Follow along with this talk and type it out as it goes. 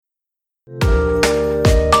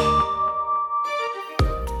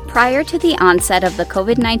Prior to the onset of the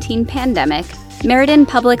COVID-19 pandemic, Meriden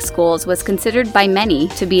Public Schools was considered by many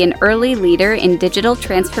to be an early leader in digital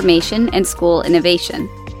transformation and school innovation.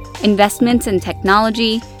 Investments in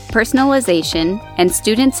technology, personalization, and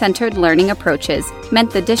student-centered learning approaches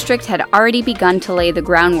meant the district had already begun to lay the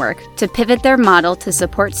groundwork to pivot their model to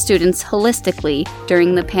support students holistically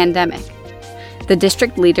during the pandemic. The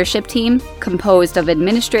district leadership team, composed of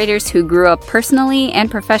administrators who grew up personally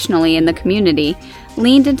and professionally in the community,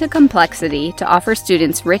 leaned into complexity to offer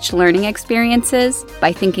students rich learning experiences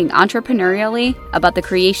by thinking entrepreneurially about the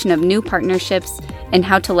creation of new partnerships and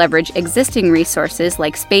how to leverage existing resources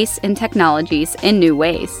like space and technologies in new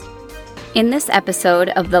ways. In this episode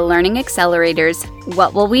of the Learning Accelerators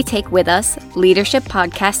What Will We Take With Us Leadership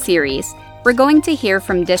Podcast series, we're going to hear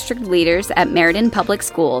from district leaders at Meriden Public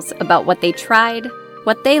Schools about what they tried,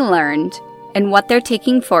 what they learned, and what they're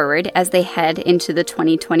taking forward as they head into the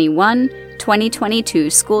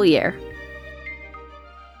 2021-2022 school year.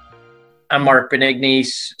 I'm Mark Benigni,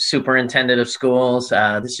 Superintendent of Schools.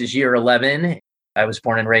 This is year 11. I was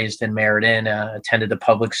born and raised in Meriden, attended the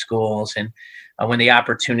public schools, and when the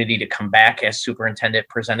opportunity to come back as superintendent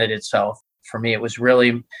presented itself, for me, it was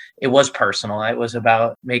personal. It was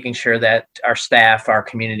about making sure that our staff, our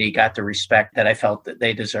community got the respect that I felt that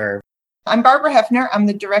they deserve. I'm Barbara Hefner. I'm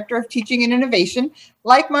the Director of Teaching and Innovation.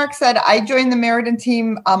 Like Mark said, I joined the Meriden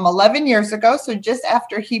team 11 years ago, so just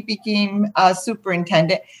after he became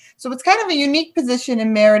superintendent. So it's kind of a unique position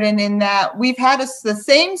in Meriden in that we've had the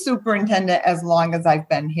same superintendent as long as I've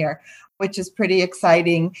been here, which is pretty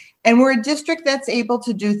exciting. And we're a district that's able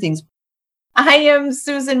to do things. I am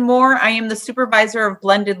Susan Moore. I am the supervisor of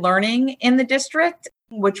blended learning in the district,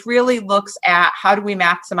 which really looks at how do we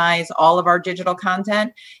maximize all of our digital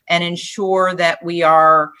content and ensure that we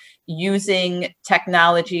are using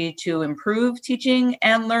technology to improve teaching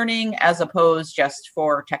and learning as opposed just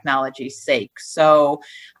for technology's sake. So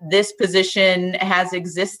this position has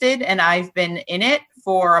existed and I've been in it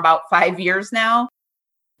for about 5 years now.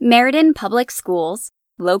 Meriden Public Schools,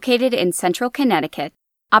 located in central Connecticut,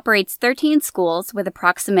 operates 13 schools with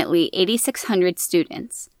approximately 8,600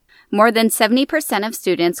 students. More than 70% of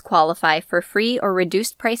students qualify for free or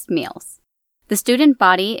reduced-priced meals. The student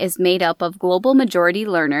body is made up of global majority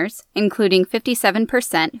learners, including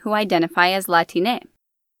 57% who identify as Latine.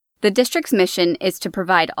 The district's mission is to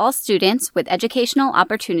provide all students with educational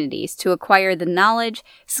opportunities to acquire the knowledge,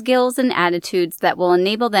 skills, and attitudes that will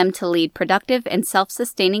enable them to lead productive and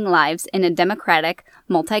self-sustaining lives in a democratic,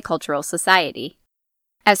 multicultural society.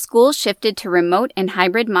 As schools shifted to remote and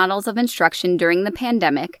hybrid models of instruction during the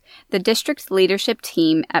pandemic, the district's leadership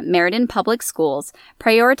team at Meriden Public Schools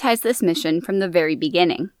prioritized this mission from the very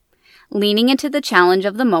beginning. Leaning into the challenge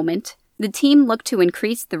of the moment, the team looked to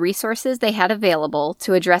increase the resources they had available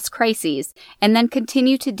to address crises and then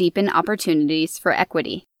continue to deepen opportunities for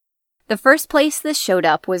equity. The first place this showed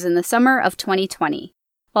up was in the summer of 2020.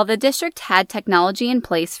 While the district had technology in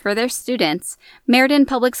place for their students, Meriden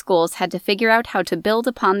Public Schools had to figure out how to build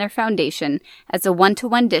upon their foundation as a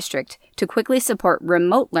one-to-one district to quickly support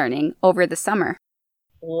remote learning over the summer.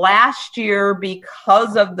 Last year,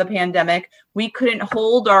 because of the pandemic, we couldn't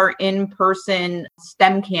hold our in-person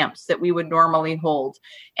STEM camps that we would normally hold.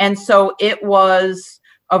 And so it was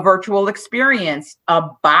a virtual experience. A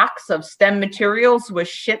box of STEM materials was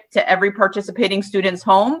shipped to every participating student's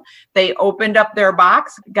home. They opened up their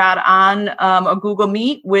box, got on a Google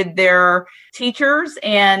Meet with their teachers,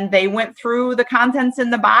 and they went through the contents in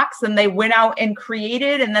the box, and they went out and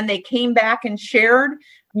created, and then they came back and shared,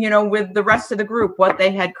 with the rest of the group what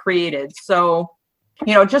they had created. So,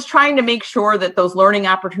 just trying to make sure that those learning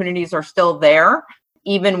opportunities are still there,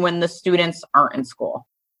 even when the students aren't in school.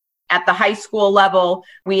 At the high school level,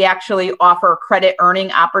 we actually offer credit earning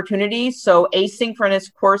opportunities. So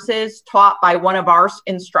asynchronous courses taught by one of our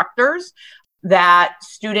instructors that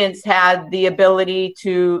students had the ability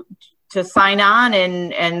to sign on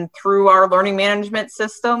and through our learning management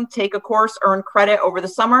system, take a course, earn credit over the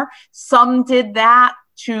summer. Some did that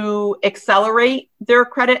to accelerate their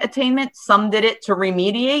credit attainment. Some did it to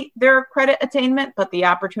remediate their credit attainment, but the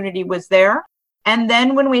opportunity was there. And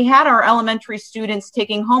then when we had our elementary students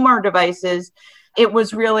taking home our devices, it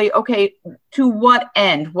was really, okay, to what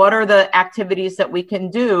end? What are the activities that we can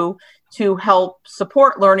do to help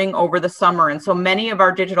support learning over the summer? And so many of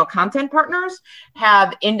our digital content partners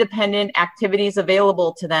have independent activities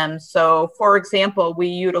available to them. So for example, we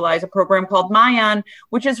utilize a program called Myon,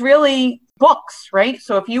 which is really books, right?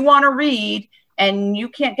 So if you want to read and you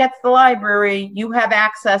can't get to the library, you have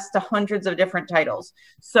access to hundreds of different titles.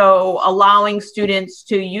 So allowing students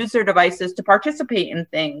to use their devices to participate in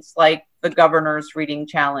things like the Governor's Reading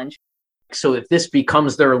Challenge. So if this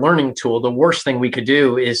becomes their learning tool, the worst thing we could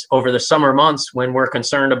do is over the summer months when we're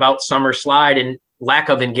concerned about summer slide and lack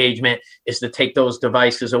of engagement is to take those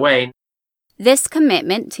devices away. This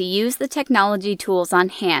commitment to use the technology tools on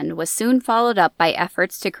hand was soon followed up by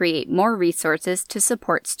efforts to create more resources to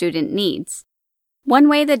support student needs. One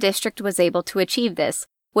way the district was able to achieve this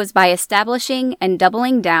was by establishing and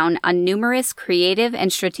doubling down on numerous creative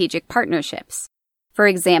and strategic partnerships. For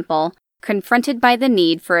example, confronted by the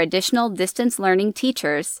need for additional distance learning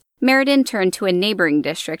teachers, Meriden turned to a neighboring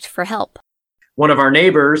district for help. One of our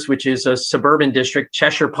neighbors, which is a suburban district,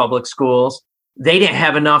 Cheshire Public Schools, they didn't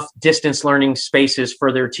have enough distance learning spaces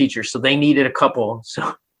for their teachers, so they needed a couple.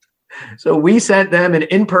 So we sent them an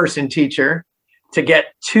in-person teacher to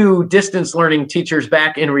get 2 distance learning teachers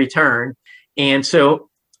back in return. And so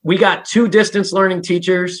we got 2 distance learning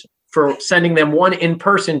teachers for sending them 1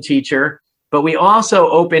 in-person teacher, but we also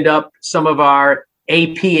opened up some of our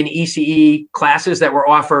AP and ECE classes that were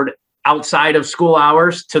offered outside of school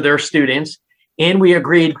hours to their students. And we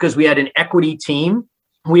agreed, because we had an equity team,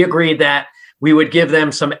 we agreed that we would give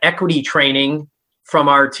them some equity training from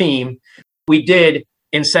our team. We did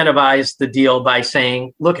incentivize the deal by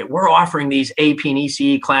saying, look, we're offering these AP and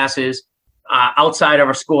ECE classes outside of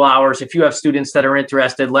our school hours. If you have students that are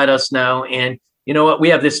interested, let us know. And you know what? We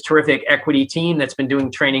have this terrific equity team that's been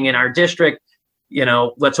doing training in our district.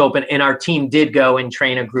 Let's open. And our team did go and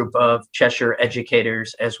train a group of Cheshire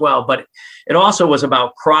educators as well. But it also was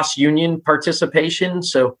about cross-union participation.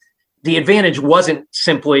 So the advantage wasn't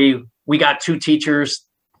simply we got 2 teachers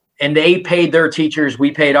and they paid their teachers,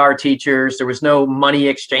 we paid our teachers. There was no money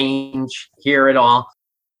exchange here at all.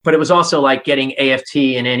 But it was also like getting AFT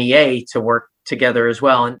and NEA to work together as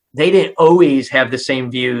well. And they didn't always have the same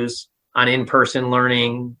views on in-person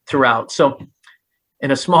learning throughout. So in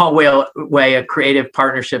a small way, a creative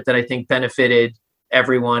partnership that I think benefited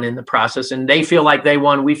everyone in the process. And they feel like they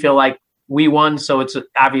won. We feel like we won. So it's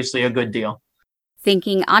obviously a good deal.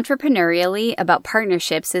 Thinking entrepreneurially about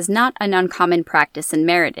partnerships is not an uncommon practice in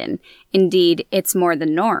Meriden. Indeed, it's more the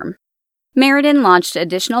norm. Meriden launched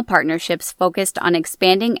additional partnerships focused on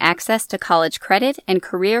expanding access to college credit and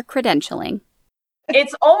career credentialing.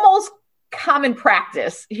 It's almost common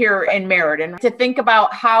practice here in Meriden to think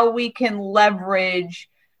about how we can leverage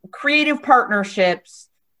creative partnerships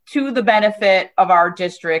to the benefit of our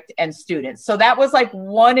district and students. So that was like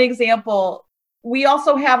one example. We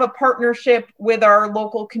also have a partnership with our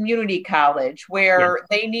local community college where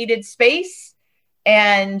they needed space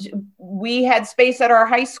and we had space at our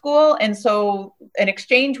high school. And so an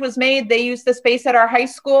exchange was made. They used the space at our high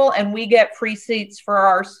school and we get free seats for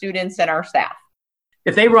our students and our staff.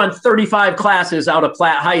 If they run 35 classes out of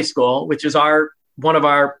Platt High School, which is one of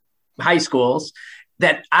our high schools,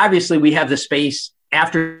 that obviously we have the space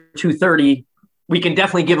after 2:30. We can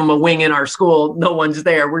definitely give them a wing in our school. No one's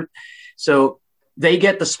there. So they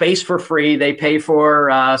get the space for free. They pay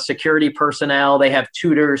for security personnel. They have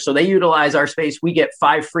tutors. So they utilize our space. We get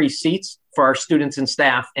 5 free seats for our students and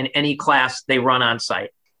staff in any class they run on site.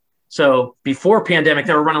 So before pandemic,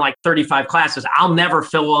 they were running like 35 classes. I'll never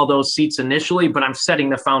fill all those seats initially, but I'm setting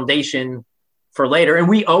the foundation for later. And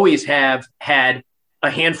we always have had a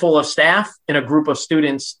handful of staff and a group of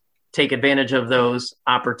students take advantage of those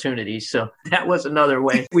opportunities. So that was another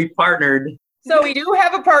way we partnered. So we do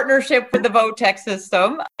have a partnership with the VOTEC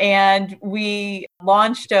system, and we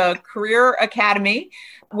launched a career academy,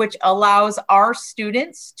 which allows our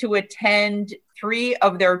students to attend 3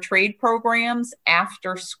 of their trade programs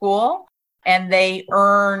after school. And they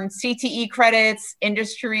earn CTE credits,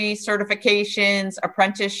 industry certifications,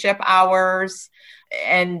 apprenticeship hours,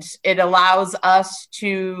 and it allows us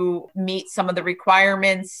to meet some of the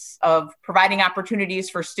requirements of providing opportunities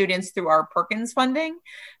for students through our Perkins funding.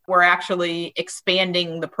 We're actually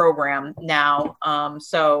expanding the program now.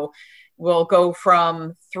 So we'll go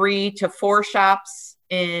from 3 to 4 shops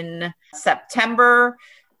in September,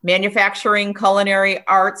 manufacturing, culinary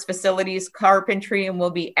arts, facilities, carpentry, and we'll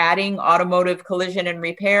be adding automotive collision and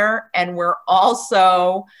repair. And we're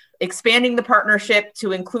also expanding the partnership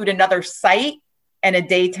to include another site and a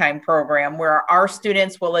daytime program where our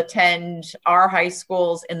students will attend our high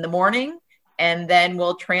schools in the morning, and then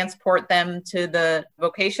we'll transport them to the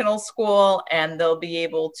vocational school and they'll be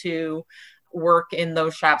able to work in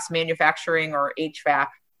those shops, manufacturing or HVAC,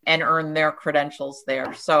 and earn their credentials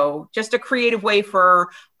there. So just a creative way for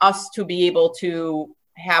us to be able to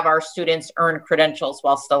have our students earn credentials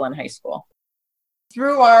while still in high school.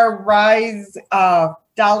 Through our RISE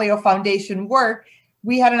Dalio Foundation work,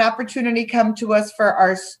 we had an opportunity come to us for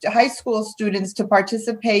our high school students to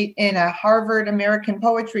participate in a Harvard American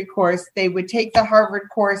Poetry course. They would take the Harvard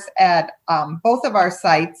course at both of our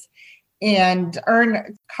sites and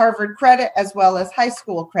earn Harvard credit as well as high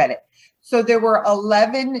school credit. So there were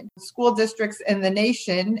 11 school districts in the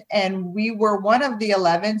nation, and we were one of the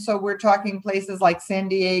 11. So we're talking places like San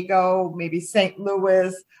Diego, maybe St.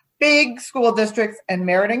 Louis, big school districts, and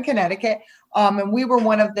Meriden, Connecticut. And we were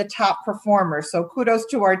one of the top performers. So kudos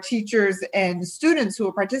to our teachers and students who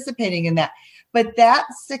are participating in that. But that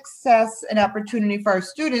success and opportunity for our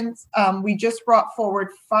students, we just brought forward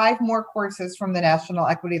 5 more courses from the National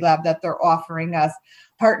Equity Lab that they're offering us.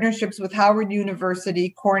 Partnerships with Howard University,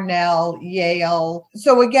 Cornell, Yale.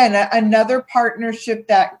 So again, another partnership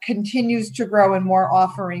that continues to grow and more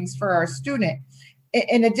offerings for our student.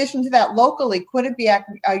 In addition to that, locally, Quinnipiac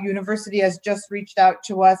University has just reached out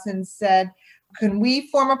to us and said, can we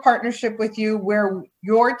form a partnership with you where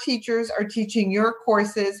your teachers are teaching your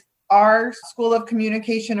courses? Our School of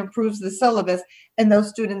Communication approves the syllabus, and those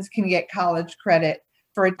students can get college credit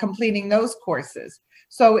for completing those courses.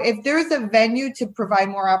 So if there's a venue to provide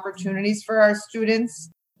more opportunities for our students,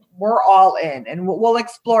 we're all in, and we'll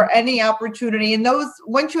explore any opportunity. And those,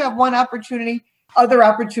 once you have one opportunity, other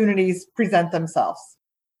opportunities present themselves.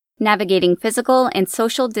 Navigating physical and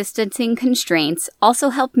social distancing constraints also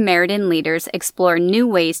help Meriden leaders explore new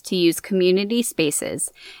ways to use community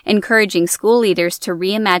spaces, encouraging school leaders to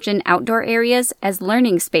reimagine outdoor areas as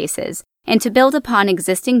learning spaces and to build upon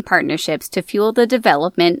existing partnerships to fuel the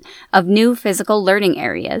development of new physical learning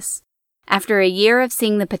areas. After a year of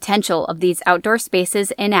seeing the potential of these outdoor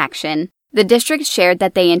spaces in action, the district shared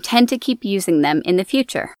that they intend to keep using them in the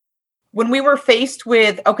future. When we were faced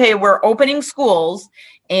with, okay, we're opening schools,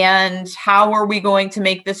 and how are we going to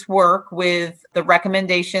make this work with the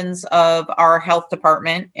recommendations of our health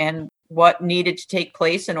department and what needed to take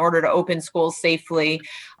place in order to open schools safely,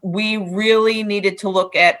 we really needed to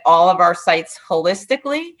look at all of our sites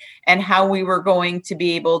holistically and how we were going to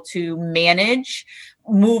be able to manage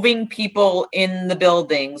moving people in the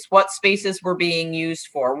buildings, what spaces were being used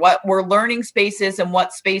for, what were learning spaces, and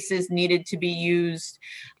what spaces needed to be used,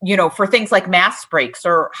 for things like mask breaks,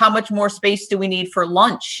 or how much more space do we need for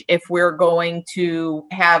lunch if we're going to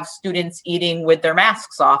have students eating with their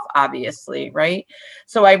masks off, obviously, right?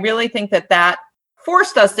 So I really think that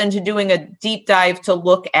forced us into doing a deep dive to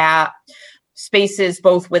look at spaces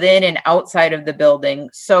both within and outside of the building.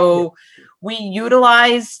 So we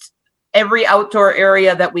utilized every outdoor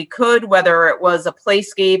area that we could, whether it was a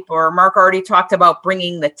playscape, or Mark already talked about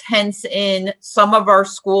bringing the tents in. Some of our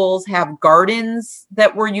schools have gardens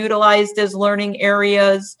that were utilized as learning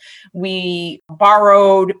areas. We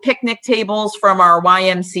borrowed picnic tables from our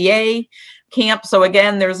YMCA camp. So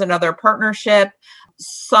again, there's another partnership.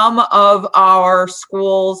 Some of our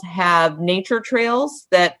schools have nature trails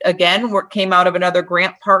that, again, came out of another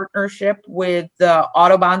grant partnership with the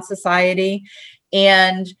Audubon Society.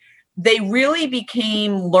 And they really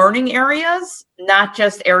became learning areas, not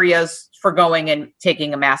just areas for going and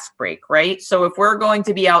taking a mask break, right? So if we're going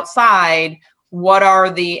to be outside, what are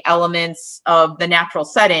the elements of the natural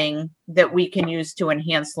setting that we can use to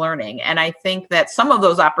enhance learning? And I think that some of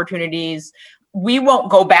those opportunities, we won't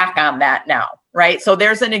go back on that now, right? So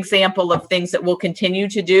there's an example of things that we'll continue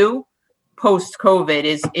to do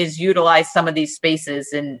post-COVID is utilize some of these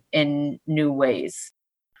spaces in new ways.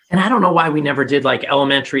 And I don't know why we never did like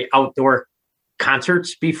elementary outdoor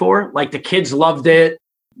concerts before. Like the kids loved it.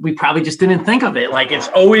 We probably just didn't think of it. Like it's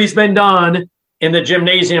always been done in the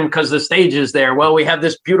gymnasium because the stage is there. Well, we have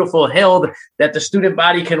this beautiful hill that the student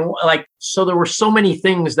body can like. So there were so many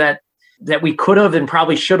things that we could have and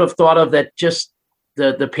probably should have thought of, that just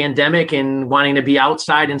the pandemic and wanting to be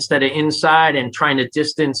outside instead of inside and trying to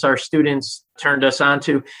distance our students turned us on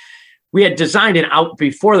to. We had designed it out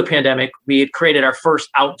before the pandemic. We had created our first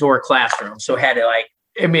outdoor classroom. So had it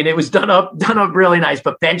it was done up really nice,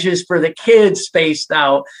 but benches for the kids spaced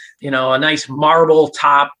out, a nice marble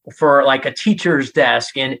top for like a teacher's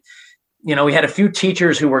desk. And, we had a few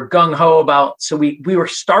teachers who were gung ho about, so we were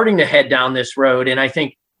starting to head down this road. And I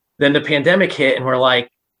think then the pandemic hit and we're like,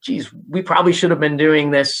 geez, we probably should have been doing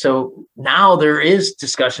this. So now there is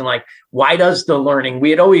discussion like, why does the learning? We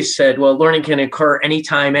had always said, well, learning can occur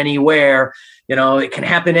anytime, anywhere. It can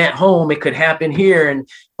happen at home. It could happen here.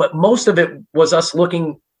 But most of it was us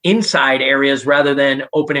looking inside areas rather than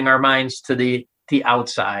opening our minds to the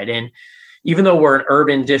outside. And even though we're an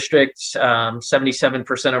urban district,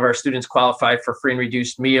 77% of our students qualify for free and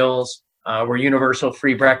reduced meals. We're universal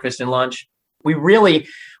free breakfast and lunch.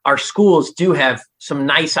 Our schools do have some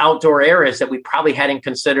nice outdoor areas that we probably hadn't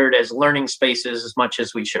considered as learning spaces as much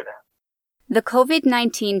as we should have. The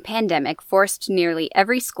COVID-19 pandemic forced nearly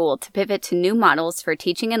every school to pivot to new models for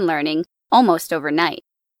teaching and learning almost overnight.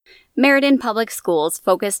 Meriden Public Schools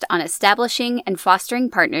focused on establishing and fostering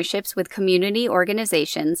partnerships with community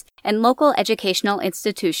organizations and local educational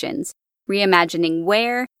institutions, reimagining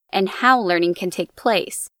where and how learning can take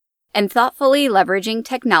place, and thoughtfully leveraging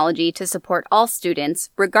technology to support all students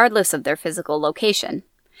regardless of their physical location.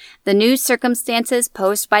 The new circumstances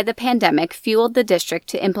posed by the pandemic fueled the district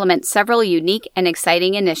to implement several unique and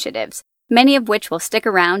exciting initiatives, many of which will stick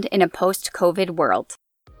around in a post-COVID world.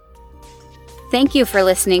 Thank you for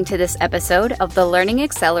listening to this episode of the Learning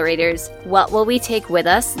Accelerator's What Will We Take With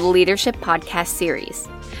Us Leadership Podcast series.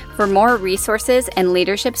 For more resources and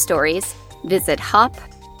leadership stories, visit hop,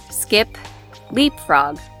 skip,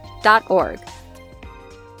 leapfrog.org.